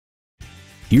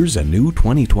Here's a new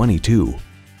 2022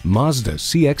 Mazda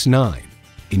CX-9.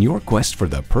 In your quest for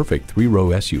the perfect three-row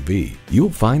SUV, you'll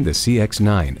find the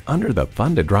CX-9 under the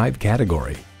fun-to-drive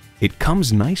category. It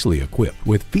comes nicely equipped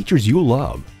with features you'll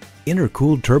love: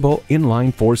 intercooled turbo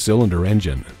inline four-cylinder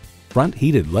engine, front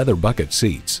heated leather bucket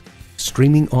seats,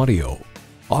 streaming audio,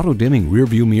 auto-dimming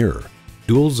rearview mirror,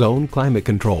 dual-zone climate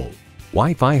control,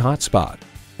 Wi-Fi hotspot,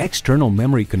 external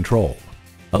memory control,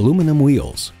 aluminum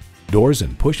wheels, doors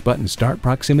and push-button start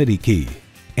proximity key,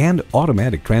 and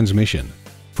automatic transmission.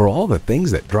 For all the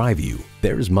things that drive you,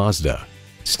 there's Mazda.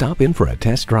 Stop in for a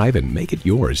test drive and make it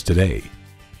yours today.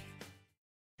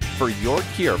 For your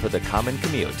cure for the common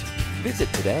commute,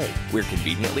 visit today. We're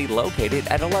conveniently located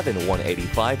at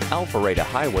 11185 Alpharetta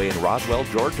Highway in Roswell,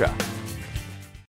 Georgia.